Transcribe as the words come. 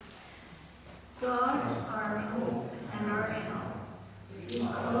God, our hope and our help, you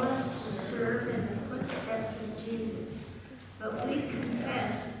call us to serve in the footsteps of Jesus, but we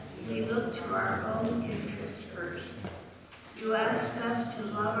confess we look to our own interests first. You ask us to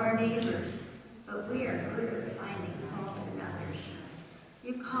love our neighbors, but we are good at finding fault in others.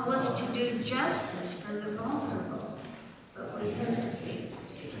 You call us to do justice for the vulnerable, but we hesitate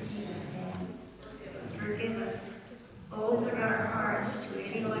in Jesus' name. Forgive us. Open our hearts to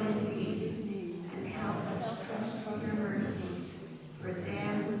anyone in need and help us trust for your mercy for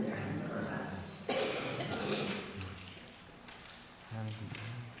them and for us.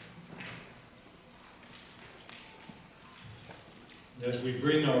 As we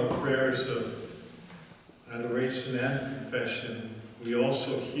bring our prayers of adoration and confession, we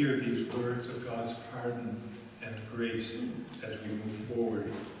also hear these words of God's pardon and grace as we move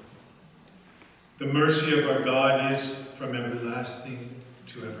forward. The mercy of our God is from everlasting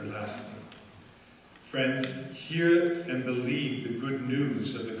to everlasting. Friends, hear and believe the good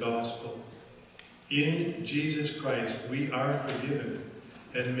news of the gospel. In Jesus Christ, we are forgiven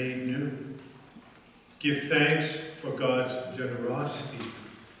and made new. Give thanks for God's generosity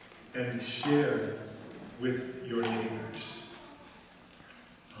and share with your neighbors.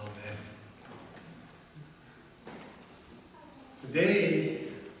 Amen. Today,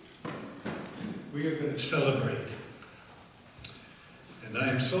 we are going to celebrate. And I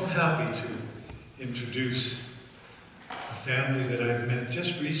am so happy to introduce a family that I've met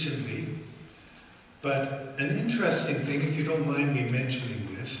just recently. But an interesting thing, if you don't mind me mentioning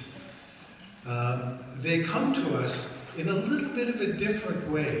this, they come to us in a little bit of a different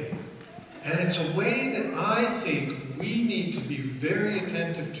way. And it's a way that I think we need to be very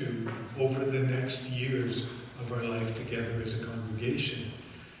attentive to over the next years of our life together as a congregation.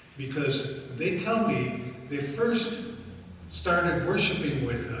 Because they tell me they first started worshiping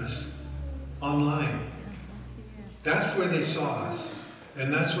with us online. That's where they saw us.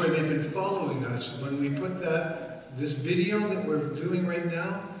 And that's where they've been following us. When we put this video that we're doing right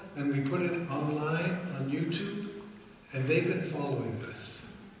now, and we put it online on YouTube, and they've been following us.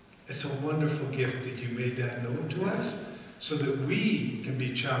 It's a wonderful gift that you made that known to us, so that we can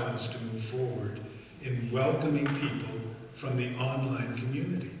be challenged to move forward in welcoming people from the online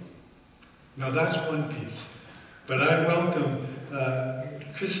community. Now that's one piece. But I welcome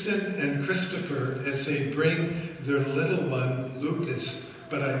Kristen and Christopher as they bring their little one, Lucas.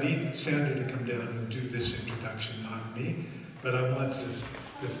 But I need Sandra to come down and do this introduction, not me. But I want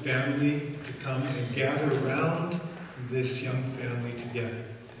the family to come and gather around this young family together.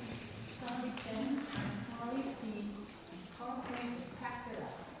 Sorry, Jen. I'm sorry. The PowerPoint is packed it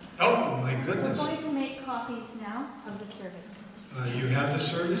up. Oh, my goodness. We're going to make copies now of the service. You have the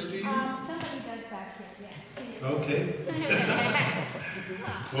service, do you? Somebody does that here, yes. Okay.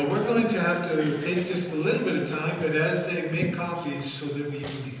 Well, we're going to have to take just a little bit of time, but as they make copies so that we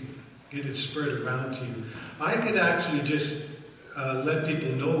can get it spread around to you. I could actually just let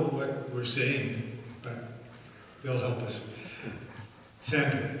people know what we're saying, but they'll help us.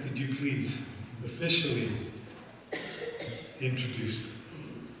 Sandra, could you please officially introduce?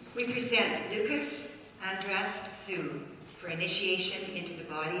 We present Lucas Andras Sue for initiation into the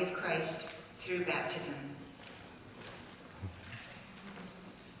body of Christ through baptism.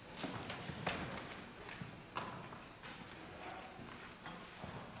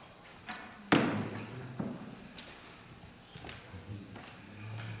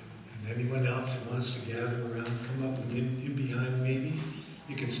 And anyone else who wants to gather around, come up and in behind maybe.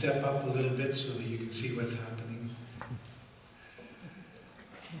 You can step up a little bit so that you can see what's happening.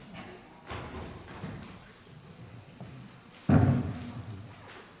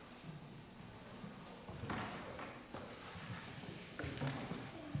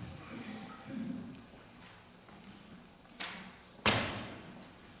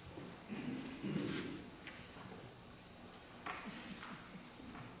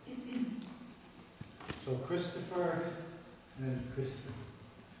 So Christopher and Kristen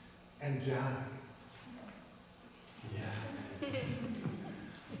and John. Yeah.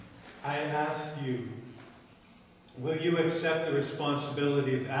 I ask you, will you accept the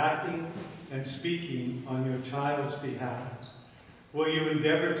responsibility of acting and speaking on your child's behalf? Will you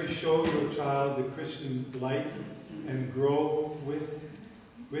endeavor to show your child the Christian life and grow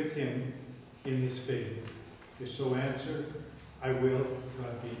with him in his faith? If so, answer, I will,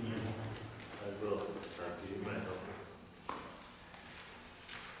 God be in your heart. I will. You might help me.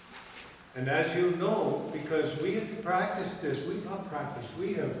 And as you know, because we have practiced this,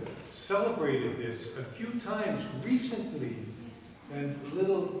 we have celebrated this a few times recently. And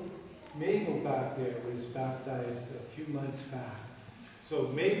little Mabel back there was baptized a few months back. So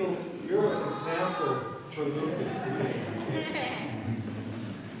Mabel, you're an example for Lucas today.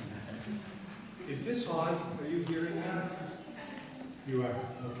 Is this on? Are you hearing me? You are,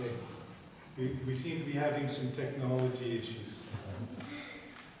 okay. We seem to be having some technology issues.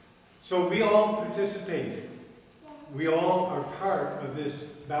 So we all participate. We all are part of this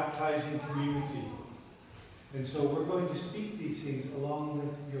baptizing community. And so we're going to speak these things along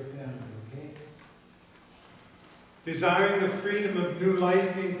with your family, okay? Desiring the freedom of new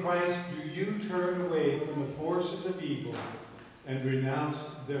life in Christ, do you turn away from the forces of evil and renounce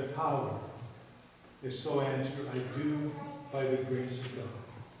their power? If so, answer, I do by the grace of God.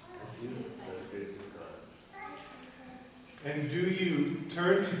 And do you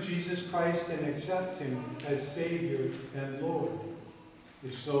turn to Jesus Christ and accept Him as Savior and Lord?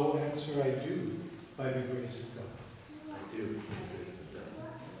 If so, answer, I do by the grace of God. I do.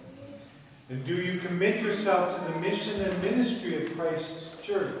 And do you commit yourself to the mission and ministry of Christ's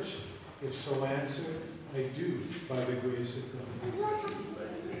church? If so, answer, I do by the grace of God.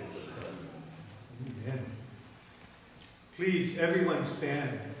 Amen. Please, everyone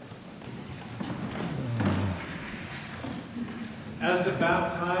stand. As a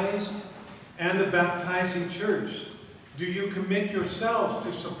baptized and a baptizing church, do you commit yourselves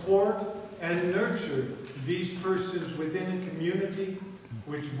to support and nurture these persons within a community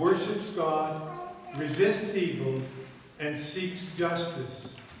which worships God, resists evil, and seeks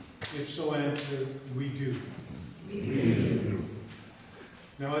justice? If so, answer, we do. We do.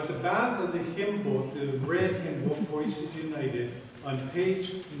 Now at the back of the hymn book, the red hymn book, Voices United, on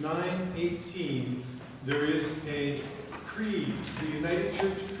page 918, there is a creed, the United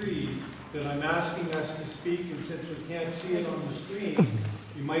Church Creed, that I'm asking us to speak, and since we can't see it on the screen,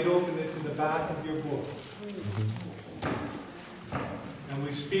 you might open it to the back of your book. And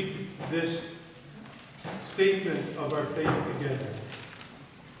we speak this statement of our faith together.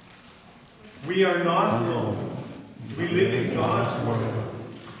 We are not alone. We live in God's world.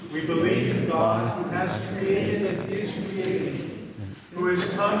 We believe in God, who has created and is creating, who has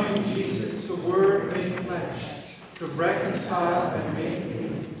come in Jesus, the Word made flesh, to reconcile and make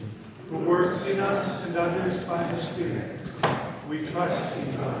new, who works in us and others by the Spirit. We trust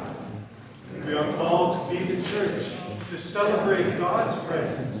in God. We are called to be the church, to celebrate God's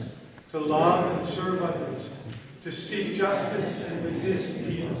presence, to love and serve others, to seek justice and resist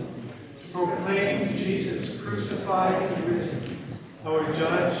evil, to proclaim Jesus crucified and risen, our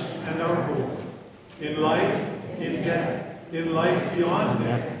judge and our hope. In life, in death, in life beyond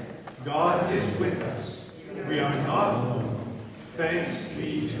death, God is with us. We are not alone. Thanks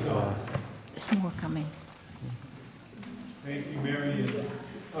be to God. There's more coming. Thank you, Mary, and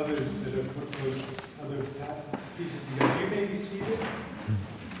others that have put those other pieces together. You may be seated.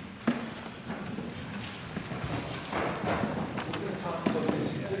 We're going to talk about this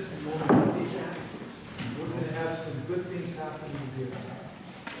in just a moment. We're going to have some good things happening here.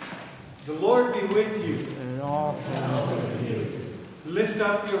 The Lord be with you. And also with you. Lift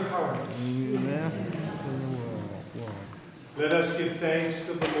up your hearts. You left the world. Let us give thanks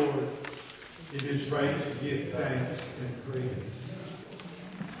to the Lord. It is right to give thanks and praise.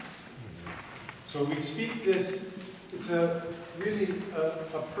 So we speak this, it's really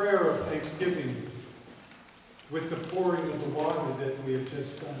a prayer of thanksgiving with the pouring of the water that we have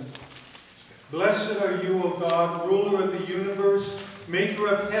just done. Blessed are you, O God, ruler of the universe, maker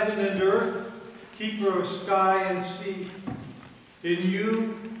of heaven and earth, keeper of sky and sea. In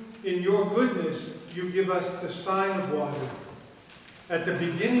you, in your goodness, you give us the sign of water. At the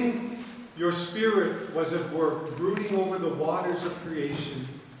beginning, your Spirit was at work, brooding over the waters of creation,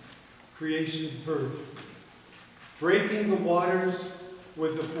 creation's birth, breaking the waters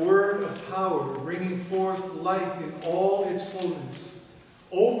with the word of power, bringing forth life in all its fullness.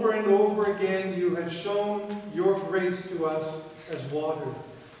 Over and over again, you have shown your grace to us as water,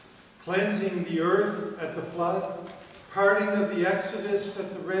 cleansing the earth at the flood, parting of the Exodus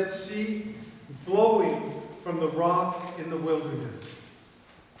at the Red Sea, flowing from the rock in the wilderness.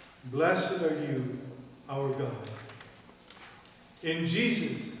 Blessed are you, our God. In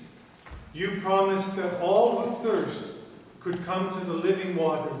Jesus, you promised that all who thirst could come to the living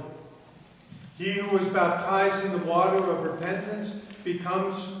water. He who was baptized in the water of repentance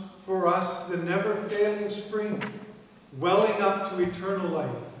becomes for us the never-failing spring, welling up to eternal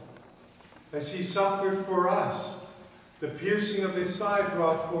life. As he suffered for us, the piercing of his side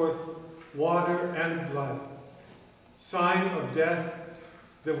brought forth water and blood, sign of death,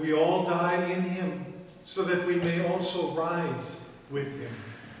 that we all die in him, so that we may also rise with him.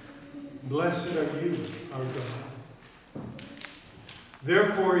 Blessed are you, our God.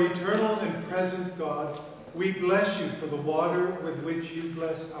 Therefore, eternal and present God, we bless you for the water with which you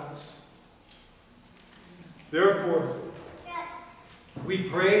bless us. Therefore, we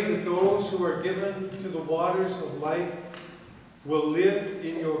pray that those who are given to the waters of life will live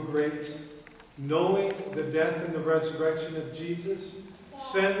in your grace, knowing the death and the resurrection of Jesus.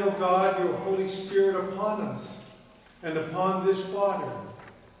 Send, O God, your Holy Spirit upon us and upon this water,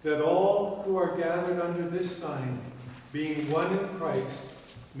 that all who are gathered under this sign, being one in Christ,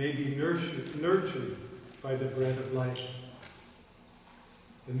 may be nurtured by the bread of life.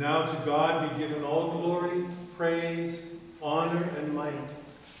 And now to God be given all glory, praise, honor, and might.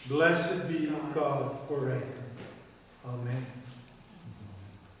 Blessed be God forever. Amen.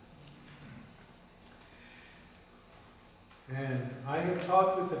 And I have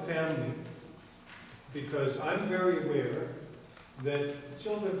talked with the family because I'm very aware that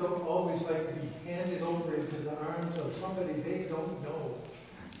children don't always like to be handed over into the arms of somebody they don't know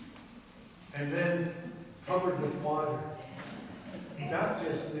and then covered with water. That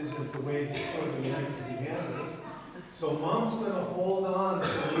just isn't the way that children like to be handled. So Mom's going to hold on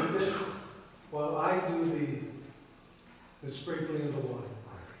to Lucas while I do the sprinkling of the water.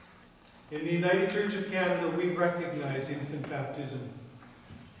 In the United Church of Canada, we recognize infant baptism.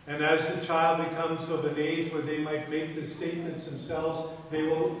 And as the child becomes of an age where they might make the statements themselves, they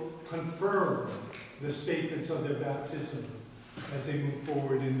will confirm the statements of their baptism as they move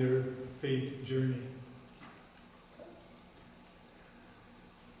forward in their faith journey.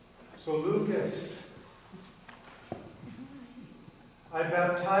 So Lucas, I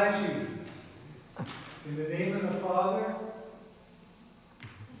baptize you in the name of the Father,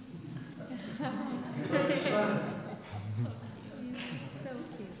 and of the Son,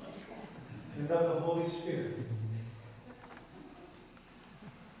 and of the Holy Spirit.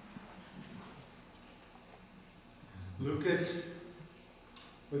 Lucas,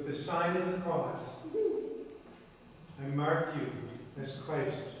 with the sign of the cross, I mark you as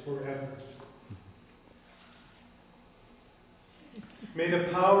Christ's forever. May the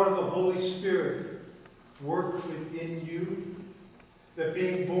power of the Holy Spirit work within you, that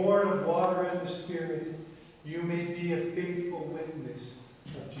being born of water and the Spirit, you may be a faithful witness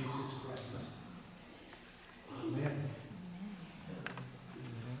of Jesus Christ. Amen.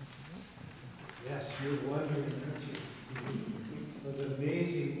 Yes, you're wondering, aren't you? Those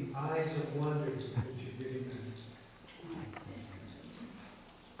amazing eyes of wonder that you're giving us.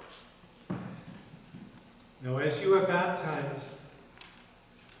 Now, as you are baptized,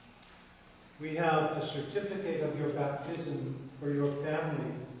 we have a certificate of your baptism for your family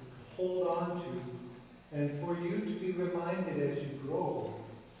to hold on to, and for you to be reminded as you grow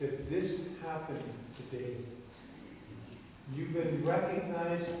that this happened today. You've been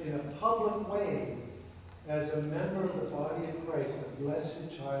recognized in a public way as a member of the body of Christ, a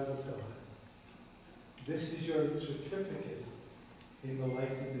blessed child of God. This is your certificate in the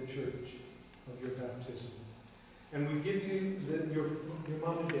life of the church of your baptism. And we give you your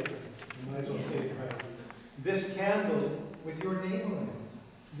mom and dad, you might as well say it right, this candle with your name on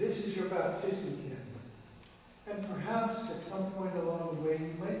it. This is your baptism candle. And perhaps at some point along the way,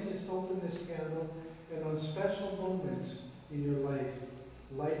 you might just open this candle and on special moments in your life,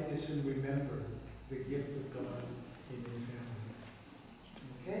 light this and remember the gift of God in your family.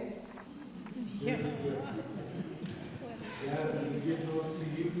 Okay? Very good. Yeah, we give those to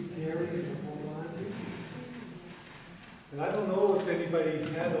you, Gary, and hold on to. And I don't know if anybody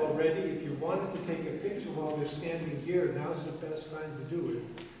had already. If you wanted to take a picture while they're standing here, now's the best time to do it.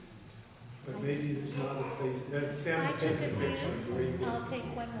 But maybe there's not a place. Sam will take a picture. I'll take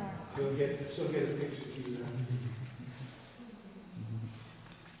one more. She'll get a picture to you now.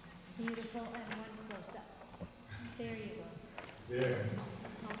 Beautiful, and one close up. There you go. There.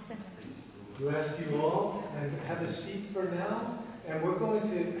 I'll send them. Bless you all, and have a seat for now. And we're going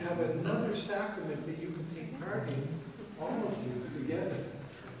to have another sacrament that you can take part in, all of you together.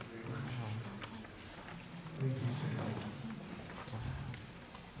 Thank you, Sam.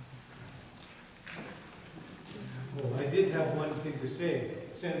 Oh, I did have one thing to say.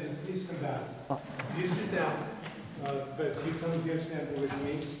 Sandra, please come back. You sit down, but you come here, Sandra, with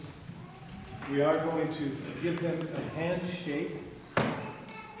me. We are going to give them a handshake.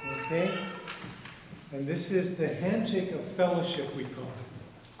 Okay? And this is the handshake of fellowship, we call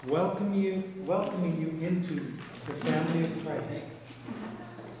it. Welcoming you into the family of Christ.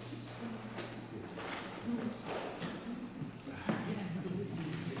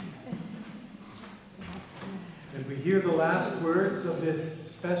 And we hear the last words of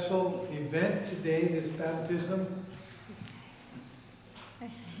this special event today, this baptism.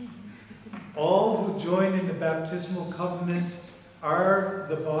 All who join in the baptismal covenant are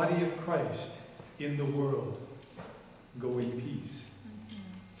the body of Christ, in the world. Go in peace.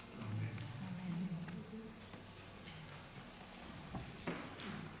 Amen.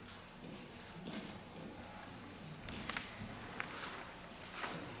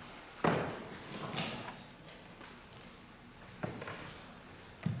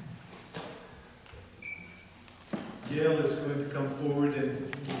 Gail is going to come forward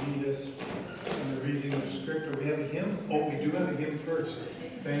and lead us in the reading of Scripture. We have a hymn? Oh, we do have a hymn first.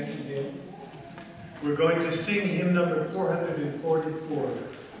 Thank you, Gail. We're going to sing hymn number 444,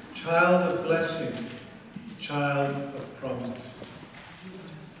 Child of Blessing, Child of Promise.